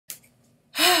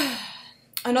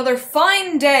Another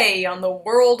fine day on the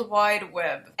World Wide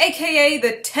Web, aka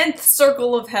the 10th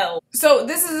circle of hell. So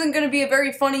this isn't gonna be a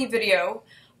very funny video.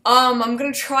 I'm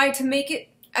gonna try to make it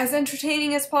as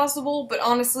entertaining as possible, but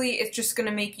honestly, it's just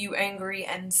gonna make you angry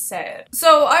and sad.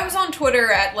 So I was on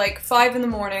Twitter at like 5 in the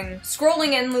morning,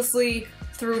 scrolling endlessly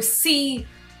through a sea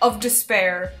of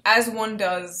despair, as one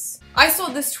does. I saw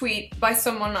this tweet by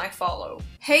someone I follow.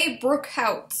 Hey Brooke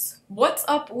Houts, what's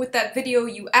up with that video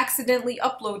you accidentally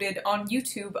uploaded on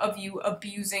YouTube of you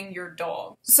abusing your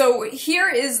dog? So here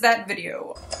is that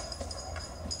video.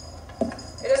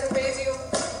 It doesn't faze you?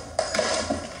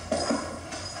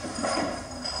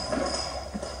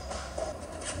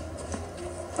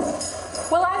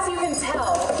 Well, as you can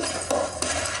tell,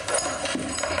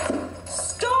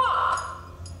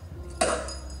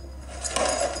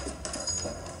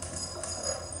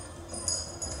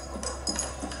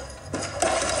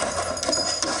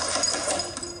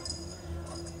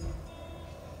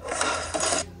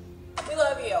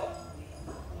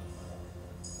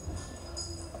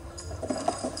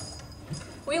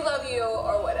 we love you,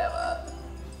 or whatever.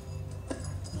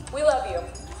 We love you.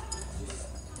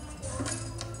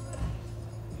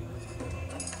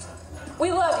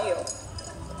 We love you.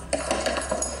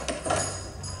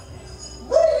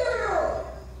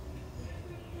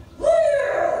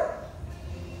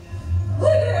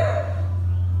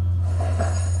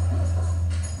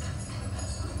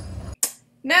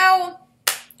 Now,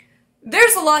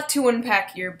 there's a lot to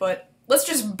unpack here, but let's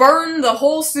just burn the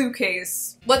whole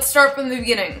suitcase. Let's start from the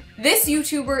beginning. This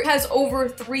YouTuber has over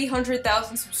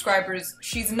 300,000 subscribers.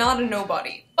 She's not a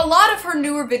nobody. A lot of her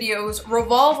newer videos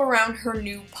revolve around her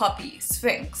new puppy,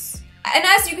 Sphinx. And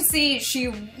as you can see,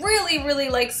 she really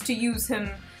likes to use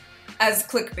him as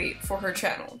clickbait for her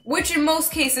channel, which in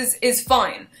most cases is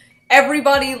fine.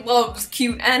 Everybody loves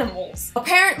cute animals.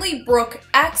 Apparently, Brooke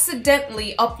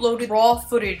accidentally uploaded raw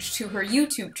footage to her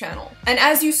YouTube channel. And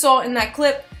as you saw in that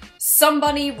clip,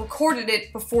 somebody recorded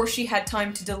it before she had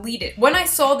time to delete it. When I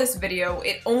saw this video,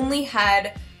 it only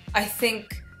had, I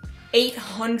think,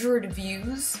 800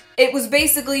 views. It was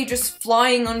basically just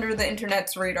flying under the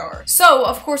internet's radar. So,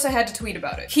 of course I had to tweet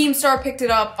about it. Keemstar picked it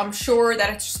up. I'm sure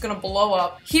that it's just gonna blow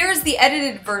up. Here's the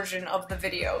edited version of the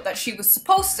video that she was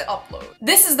supposed to upload.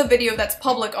 This is the video that's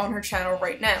public on her channel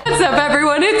right now. What's up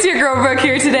everyone, it's your girl Brooke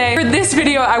here today. For this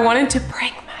video, I wanted to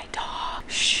prank my dog.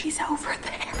 She's over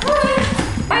there.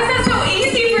 Why is that so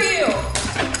easy for you?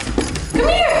 Come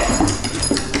here.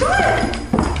 Come here.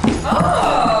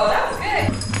 Oh, that's good.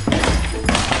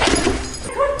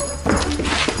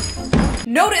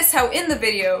 Notice how in the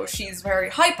video, she's very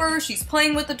hyper, she's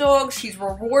playing with the dog, she's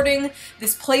rewarding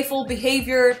this playful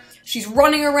behavior, she's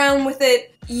running around with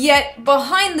it, yet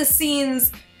behind the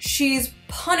scenes, she's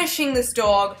punishing this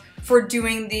dog for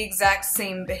doing the exact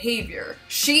same behavior.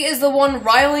 She is the one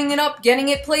riling it up, getting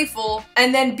it playful,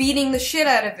 and then beating the shit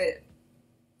out of it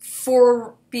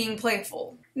for being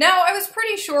playful. Now, I was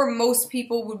pretty sure most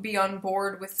people would be on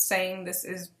board with saying this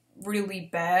is really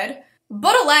bad,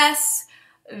 but alas,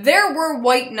 there were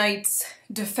white knights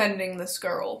defending this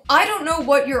girl. I don't know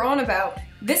what you're on about.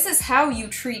 This is how you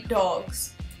treat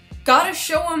dogs. Gotta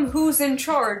show them who's in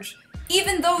charge,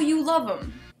 even though you love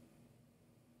them.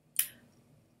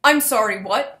 I'm sorry,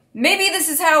 what? Maybe this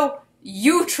is how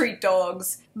you treat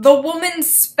dogs. The woman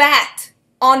spat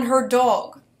on her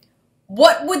dog.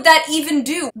 What would that even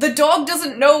do? The dog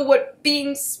doesn't know what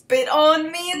being spit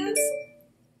on means.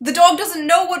 The dog doesn't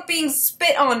know what being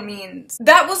spit on means.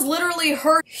 That was literally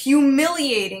her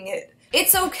humiliating it.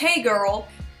 It's okay, girl.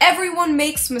 Everyone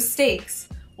makes mistakes.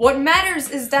 What matters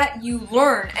is that you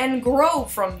learn and grow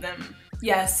from them.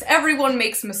 Yes, everyone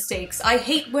makes mistakes. I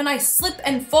hate when I slip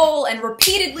and fall and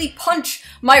repeatedly punch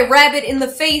my rabbit in the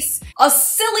face. A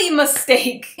silly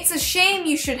mistake. It's a shame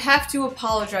you should have to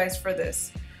apologize for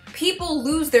this. People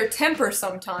lose their temper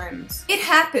sometimes. It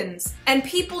happens, and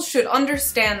people should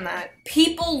understand that.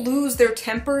 People lose their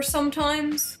temper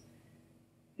sometimes?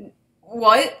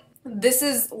 What? This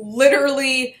is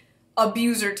literally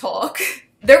abuser talk.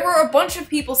 There were a bunch of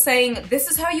people saying,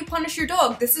 this is how you punish your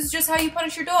dog, this is just how you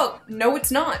punish your dog. No, it's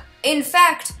not. In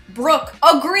fact, Brooke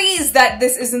agrees that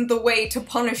this isn't the way to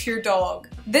punish your dog.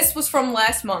 This was from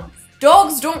last month.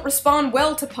 Dogs don't respond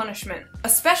well to punishment,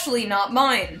 especially not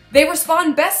mine. They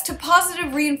respond best to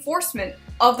positive reinforcement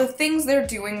of the things they're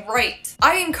doing right.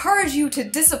 I encourage you to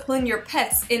discipline your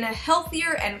pets in a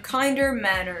healthier and kinder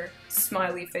manner.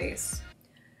 Smiley face.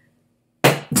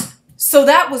 So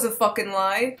that was a fucking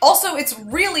lie. Also, it's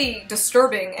really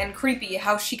disturbing and creepy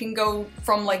how she can go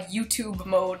from like YouTube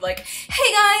mode, like,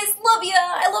 hey guys, love ya,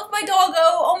 I love my doggo,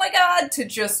 oh my god, to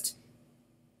just...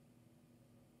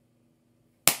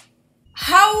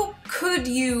 How could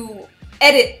you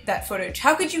edit that footage?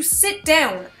 How could you sit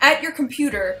down at your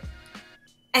computer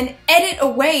and edit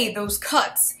away those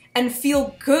cuts and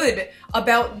feel good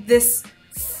about this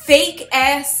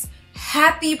fake-ass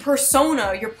happy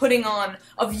persona you're putting on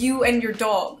of you and your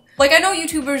dog? Like, I know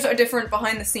YouTubers are different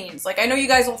behind the scenes. Like, I know you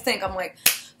guys all think I'm, like,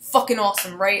 fucking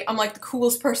awesome, right? I'm, like, the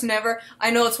coolest person ever. I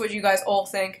know that's what you guys all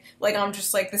think. Like, I'm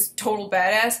just, like, this total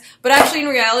badass. But actually, in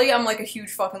reality, I'm, like, a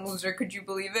huge fucking loser. Could you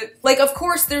believe it? Like, of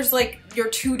course, there's, like, your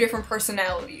two different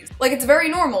personalities. Like, it's very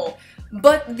normal.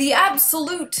 But the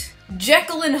absolute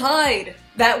Jekyll and Hyde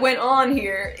that went on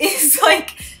here is,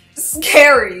 like,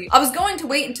 scary. I was going to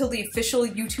wait until the official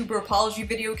YouTuber apology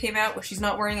video came out where she's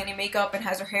not wearing any makeup and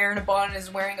has her hair in a bun and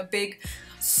is wearing a big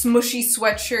smushy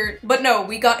sweatshirt. But no,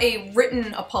 we got a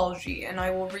written apology and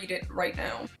I will read it right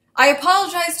now. I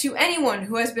apologize to anyone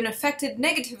who has been affected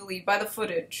negatively by the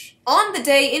footage. On the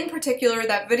day in particular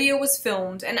that video was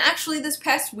filmed, and actually this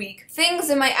past week,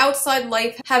 things in my outside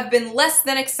life have been less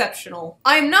than exceptional.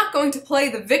 I am not going to play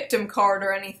the victim card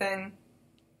or anything.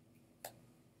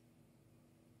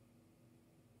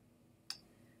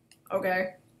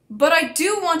 Okay. But I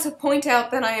do want to point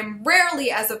out that I am rarely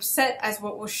as upset as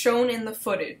what was shown in the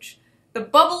footage. The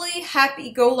bubbly,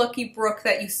 happy-go-lucky Brooke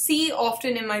that you see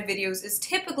often in my videos is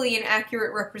typically an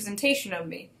accurate representation of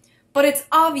me. But it's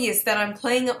obvious that I'm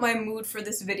playing up my mood for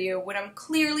this video when I'm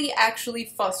clearly actually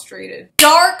frustrated.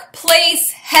 Dark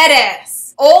place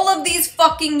headass! All of these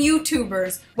fucking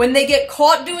YouTubers, when they get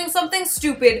caught doing something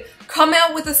stupid, come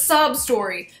out with a sob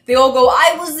story. They all go,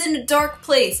 I was in a dark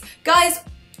place. Guys,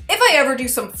 if I ever do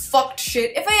some fucked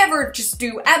shit, if I ever just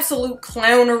do absolute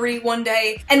clownery one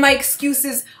day, and my excuse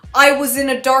is, I was in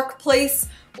a dark place,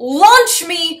 launch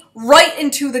me right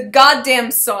into the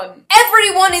goddamn sun.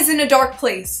 Everyone is in a dark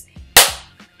place.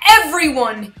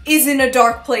 Everyone is in a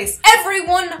dark place.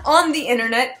 Everyone on the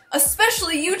internet,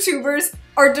 especially YouTubers,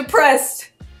 are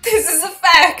depressed. This is a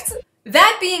fact.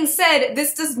 That being said,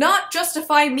 this does not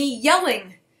justify me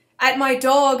yelling at my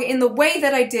dog in the way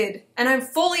that I did, and I'm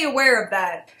fully aware of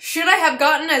that. Should I have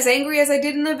gotten as angry as I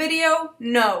did in the video?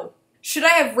 No. Should I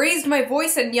have raised my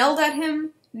voice and yelled at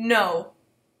him? No.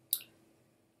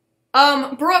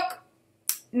 Brooke,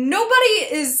 nobody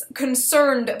is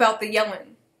concerned about the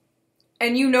yelling,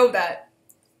 and you know that.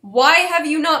 Why have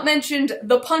you not mentioned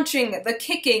the punching, the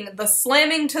kicking, the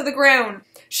slamming to the ground?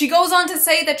 She goes on to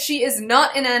say that she is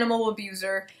not an animal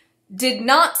abuser, did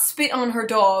not spit on her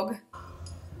dog,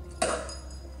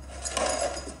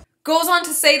 goes on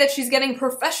to say that she's getting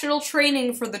professional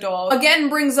training for the dog, again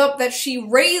brings up that she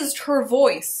raised her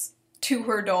voice to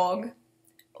her dog,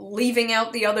 leaving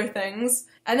out the other things,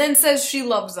 and then says she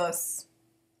loves us.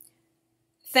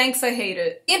 Thanks, I hate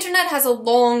it. The internet has a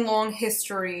long, long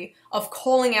history of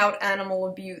calling out animal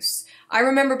abuse. I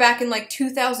remember back in like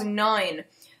 2009,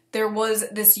 there was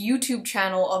this YouTube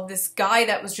channel of this guy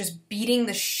that was just beating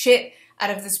the shit out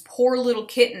of this poor little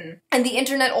kitten. And the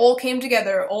internet all came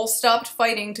together, all stopped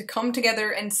fighting to come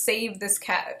together and save this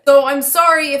cat. So I'm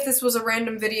sorry if this was a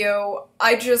random video,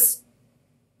 I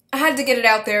had to get it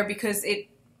out there because it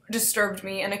disturbed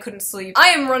me and I couldn't sleep. I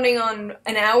am running on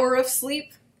an hour of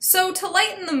sleep. So to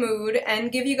lighten the mood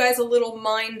and give you guys a little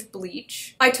mind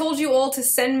bleach, I told you all to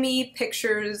send me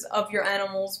pictures of your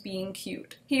animals being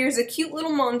cute. Here's a cute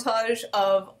little montage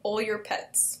of all your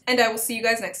pets. And I will see you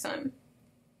guys next time.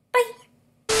 Bye!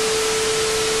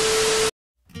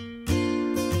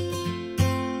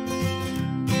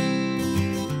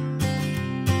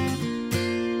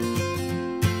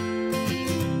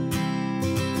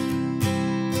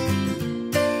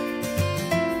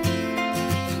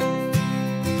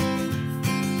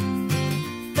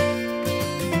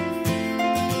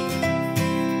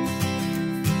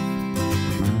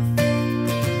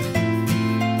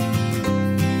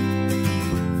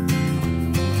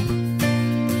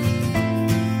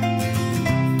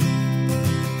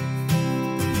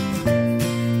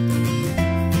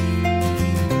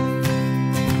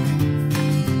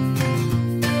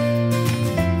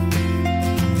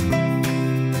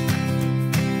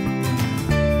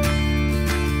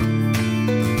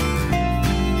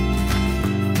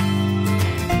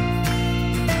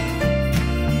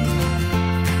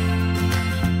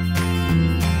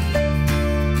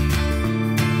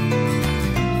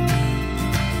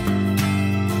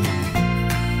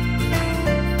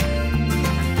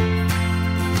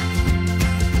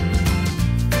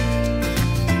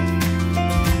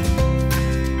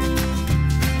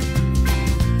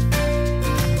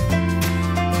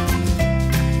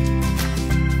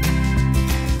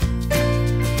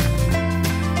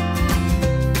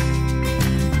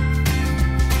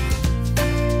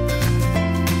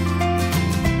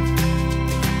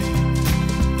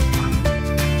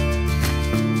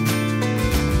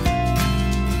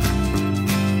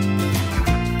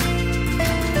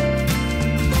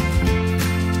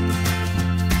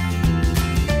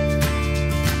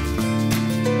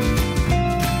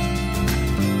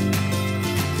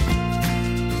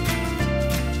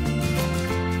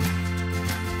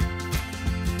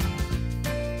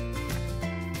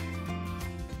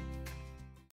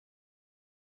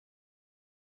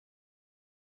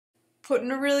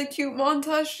 putting a really cute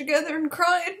montage together and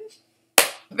crying.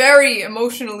 Very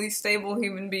emotionally stable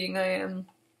human being I am.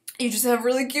 You just have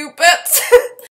really cute pets.